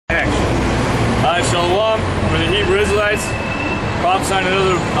Shalom, for the Hebrew Israelites, prophesying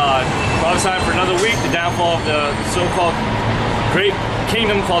for another week, the downfall of the so-called great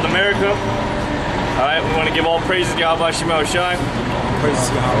kingdom called America. Alright, we want to give all praises to Yahweh Shema Shai.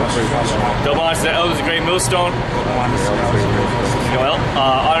 Double honors to the elders, the great millstone.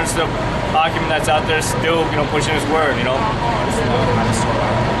 Honors to the document that's out there still, pushing his word,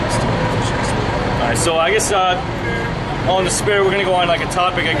 Alright, so I guess on the spirit, we're going to go on like a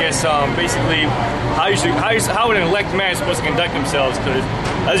topic, I guess, basically how an elect man is supposed to conduct themselves, because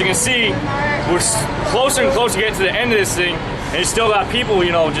as you can see, we're closer and closer to getting to the end of this thing, and you still got people,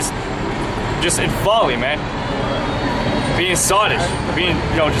 just in folly, man, being sottish, being,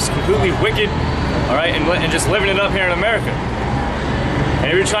 just completely wicked, alright, and just living it up here in America.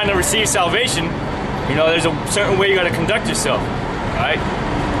 And if you're trying to receive salvation, there's a certain way you got to conduct yourself, alright?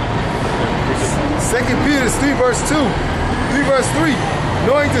 2 Peter 3 verse 2, 3 verse 3,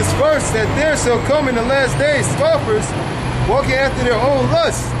 knowing this first, that there shall come in the last days scoffers, walking after their own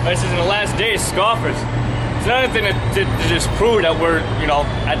lusts. This is in the last days, scoffers. It's not anything to just prove that we're,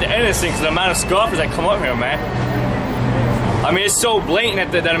 at the end of this thing, because the amount of scoffers that come up here, man. I mean, it's so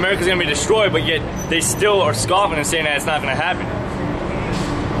blatant that America's going to be destroyed, but yet they still are scoffing and saying that it's not going to happen.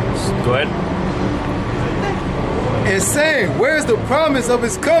 Go ahead. And saying, where is the promise of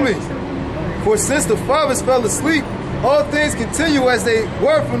his coming? For since the fathers fell asleep, all things continue as they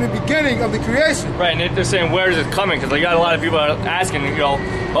were from the beginning of the creation. Right, and they're saying, where is it coming? Because you got a lot of people asking,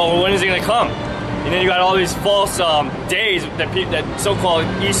 oh, when is it going to come? And then you got all these false days that so-called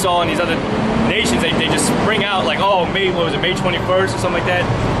Esau and these other nations, they just spring out like, oh, May 21st or something like that?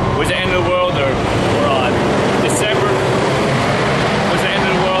 Was the end of the world, or December was the end of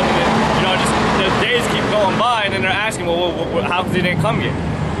the world? And then, just the days keep going by, and then they're asking, well, how come they didn't come yet?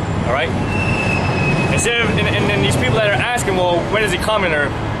 All right? Instead of, and then these people that are asking, well, when is he coming, or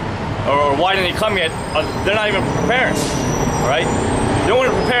why didn't he come yet? They're not even preparing. All right? They don't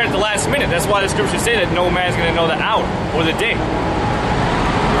want to prepare at the last minute. That's why the scriptures say that no man's going to know the hour or the day.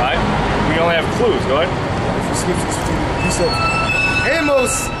 All right? We only have clues. Go ahead.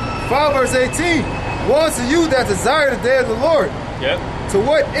 Amos 5 verse 18. Woe to you that desire the day of the Lord. Yep. To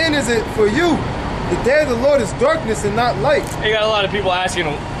what end is it for you? The day of the Lord is darkness and not light. You got a lot of people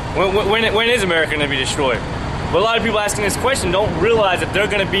asking, when is America going to be destroyed? But a lot of people asking this question don't realize that they're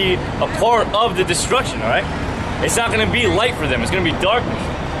going to be a part of the destruction, all right? It's not going to be light for them. It's going to be darkness.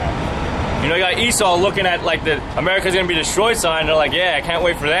 You got Esau looking at like the America's going to be destroyed sign. They're like, yeah, I can't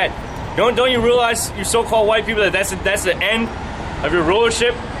wait for that. Don't you realize, you so-called white people, that that's the end of your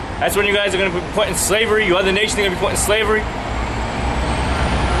rulership? That's when you guys are going to be put in slavery. You other nations are going to be put in slavery. All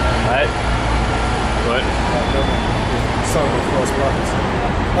right. Go ahead.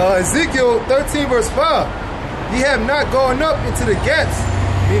 Ezekiel 13 verse 5. Ye have not gone up into the gates,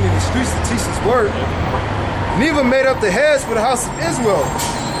 meaning the streets to teach his word, neither made up the heads for the house of Israel,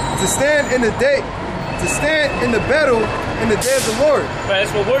 to stand in the battle in the day of the Lord. Right,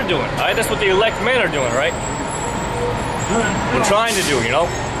 that's what we're doing, all right? That's what the elect men are doing, right? We're trying to do,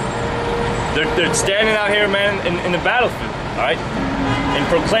 They're standing out here, man, in the battlefield, all right? And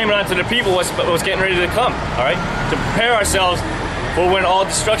proclaiming unto the people what's getting ready to come, all right? To prepare ourselves for when all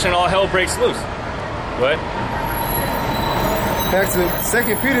destruction and all hell breaks loose. Go ahead. Back to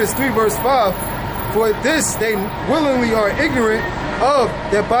 2 Peter 3 verse 5. For this they willingly are ignorant of,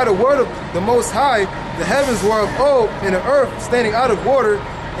 that by the word of the Most High, the heavens were of old, and the earth standing out of water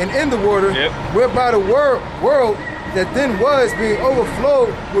and in the water, yep. Whereby the world that then was being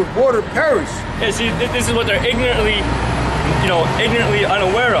overflowed with water perished. Yeah, see, this is what they're ignorantly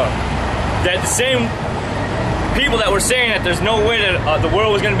unaware of. That the same people that were saying that there's no way that the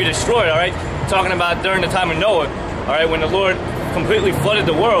world was going to be destroyed, all right? Talking about during the time of Noah, all right, when the Lord completely flooded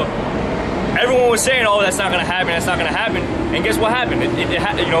the world. Everyone was saying, oh, that's not going to happen, that's not going to happen. And guess what happened?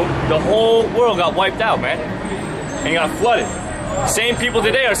 The whole world got wiped out, man. And got flooded. Same people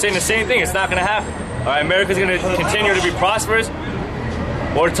today are saying the same thing. It's not going to happen. All right, America's going to continue to be prosperous.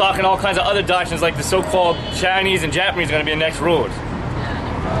 We're talking all kinds of other doctrines like the so-called Chinese and Japanese are going to be the next rulers.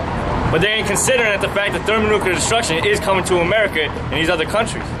 But they ain't considering that the fact that thermonuclear destruction is coming to America and these other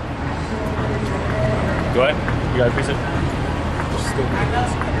countries. Go ahead. You got a piece of it?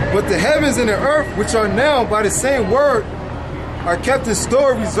 But the heavens and the earth, which are now by the same word, are kept in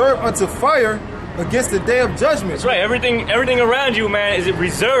store, reserved unto fire against the day of judgment. That's right. Everything around you, man, is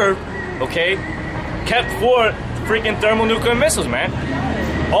reserved, okay, kept for freaking thermonuclear missiles, man.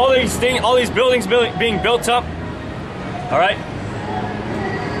 All these buildings being built up, all right,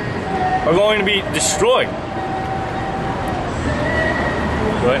 are going to be destroyed.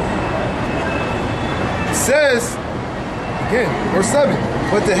 Go ahead. It says, again, verse 7,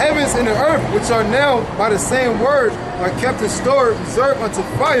 But the heavens and the earth, which are now by the same word, are kept in store, reserved unto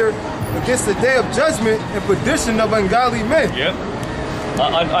fire against the day of judgment and perdition of ungodly men. Yep.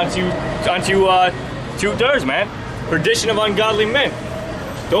 Unto 2/3, man. Perdition of ungodly men.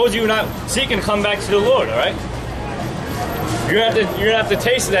 Those of you not seeking to come back to the Lord, all right? You're gonna have to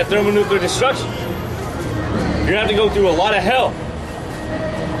taste of that thermonuclear destruction. You're gonna have to go through a lot of hell.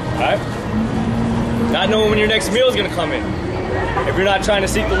 All right? Not knowing when your next meal is gonna come in. If you're not trying to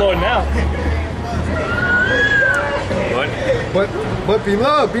seek the Lord now. But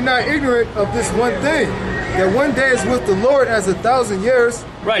beloved, be not ignorant of this one thing, that one day is with the Lord as 1,000 years.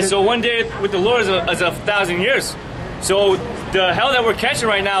 Right, so one day with the Lord is a 1,000 years. So the hell that we're catching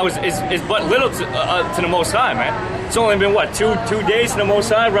right now is but little to the Most High, man. It's only been, what, two days to the Most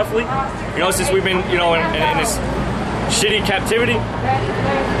High, roughly? You know, since we've been, you know, in this shitty captivity.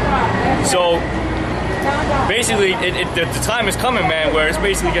 So basically, the time is coming, man, where it's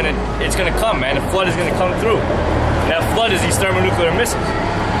basically gonna come, man. The flood is gonna come through. And that flood is these thermonuclear missiles.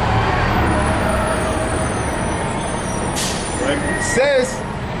 Right? It says,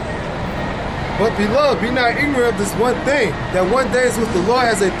 but beloved, be not ignorant of this one thing, that one day is with the Lord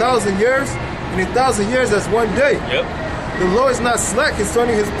as 1,000 years, and 1,000 years as one day. Yep. The Lord is not slack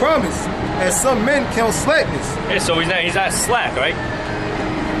concerning his promise, as some men count slackness. Yeah, so he's not slack, right?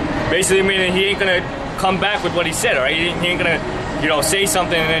 Basically meaning he ain't gonna come back with what he said, all right? He ain't gonna, you know, say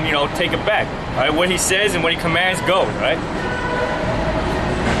something and then, you know, take it back. All right, what he says and what he commands goes, right?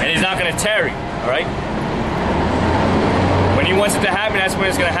 And he's not gonna tarry, all right? When he wants it to happen, that's when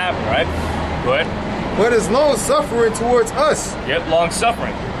it's gonna happen, right? Go ahead. But is long suffering towards us. Yep, long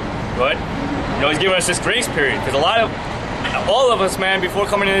suffering. Go ahead. You know, he's giving us this grace period because all of us, man, before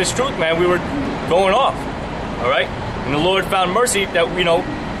coming into this truth, man, we were going off, all right? And the Lord found mercy that, you know,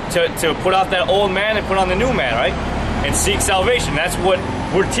 to put off that old man and put on the new man, right? And seek salvation. That's what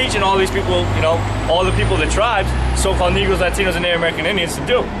we're teaching all these people, you know, all the people, the tribes, so-called Negroes, Latinos, and Native American Indians to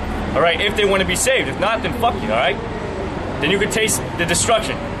do, all right? If they want to be saved. If not, then fuck you, all right? Then you can taste the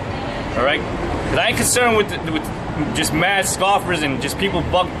destruction, all right? Because I ain't concerned with just mad scoffers and just people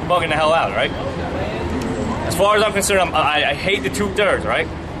bugging the hell out, right? As far as I'm concerned, I hate the 2/3, right?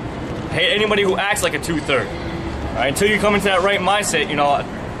 I hate anybody who acts like a 2/3. All right? Until you come into that right mindset, you know,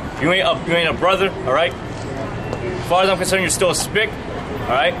 you ain't a brother, all right? As far as I'm concerned, you're still a spick,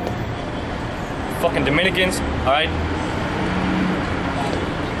 all right? Fucking Dominicans, all right?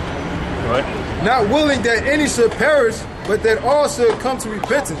 What? Not willing that any should perish, but that all should come to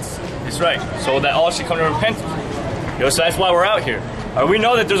repentance. That's right. So that all should come to repentance. You know, so that's why we're out here. We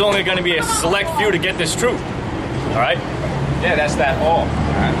know that there's only going to be a select few to get this truth. All right? Yeah, that's that all.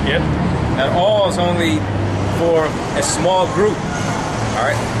 Right? Yep. That all is only for a small group. All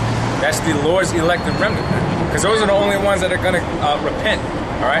right? That's the Lord's elected remnant. Because those are the only ones that are going to repent.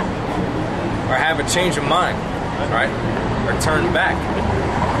 All right? Or have a change of mind. All right? Or turn back.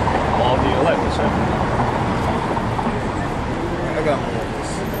 All the elect. That's right. I got one of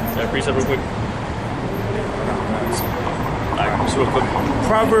this. Can I precept real quick? Alright, just real quick.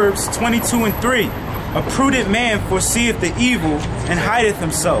 Proverbs 22:3. A prudent man foreseeth the evil and hideth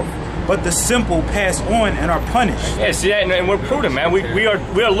himself, but the simple pass on and are punished. Yeah, see that, and we're prudent, man. We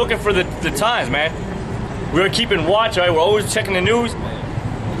are looking for the times, man. We are keeping watch, all right? We're always checking the news.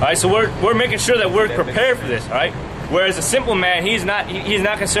 Alright, so we're making sure that we're prepared for this, alright? Whereas a simple man, he's not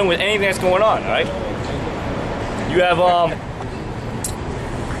concerned with anything that's going on, alright? You have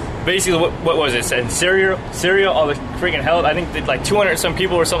basically what was it? In Syria, all the freaking hell. I think that like 200 some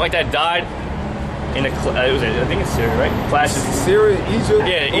people or something like that died in I think it's Syria, right? Clashes. Syria, Egypt.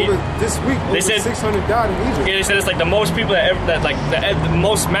 Yeah, over this week, over 600 died in Egypt. Yeah, they said it's like the most people the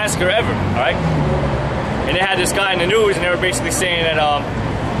most massacre ever. All right. And they had this guy in the news, and they were basically saying that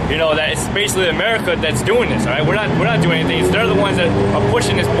you know, that it's basically America that's doing this. All right, we're not doing anything. They're the ones that are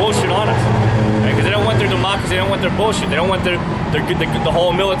pushing this bullshit on us. Because they don't want their democracy, they don't want their bullshit, they don't want the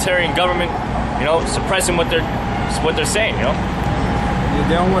whole military and government, you know, suppressing what they're saying, you know. Yeah,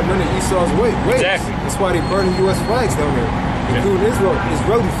 they don't want none of Esau's ways. Exactly. That's why they burning U.S. flags down there, including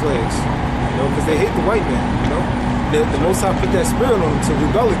Israeli flags, you know, because they hate the white man, you know. The Most High put that spirit on them to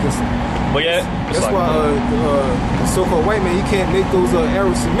rebel against them. But yeah, that's why the so-called white man, he can't make those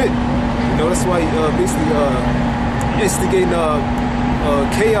Arabs submit. You know, that's why basically instigating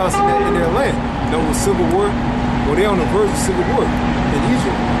chaos in their land. You know, with civil war. Well, they're on the verge of civil war in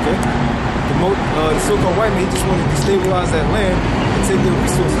Egypt. Okay, the so-called white man, he just wanted to destabilize that land and take their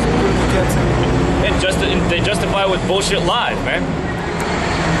resources and put them in captivity. And they justify it with bullshit lies, man.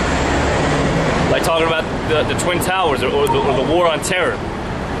 Like talking about the Twin Towers or the war on terror.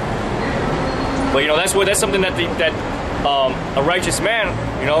 But you know, that's something that a righteous man,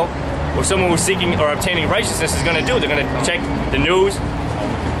 you know, or someone who's seeking or obtaining righteousness is going to do. They're going to check the news.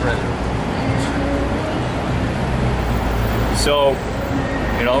 So,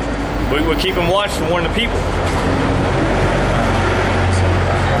 you know, we're keeping watch to warn the people.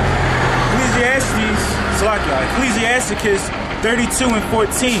 Ecclesiasticus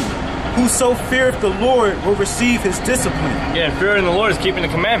 32:14. Whoso feareth the Lord will receive his discipline. Yeah, and fearing the Lord is keeping the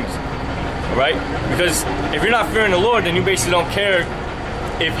commandments. Right? Because if you're not fearing the Lord, then you basically don't care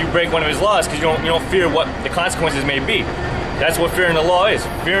if you break one of his laws, because you don't fear what the consequences may be. That's what fearing the law is.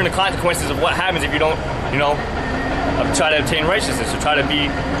 Fearing the consequences of what happens if you don't, you know, try to obtain righteousness, or try to be,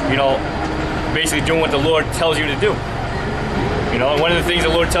 you know, basically doing what the Lord tells you to do. You know, and one of the things the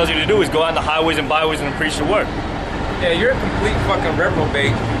Lord tells you to do is go out in the highways and byways and preach the word. Yeah, you're a complete fucking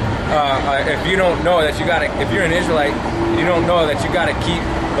reprobate if you don't know that you gotta, if you're an Israelite, you don't know that you gotta keep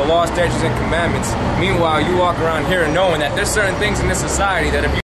the law, statutes, and commandments. Meanwhile, you walk around here knowing that there's certain things in this society that if you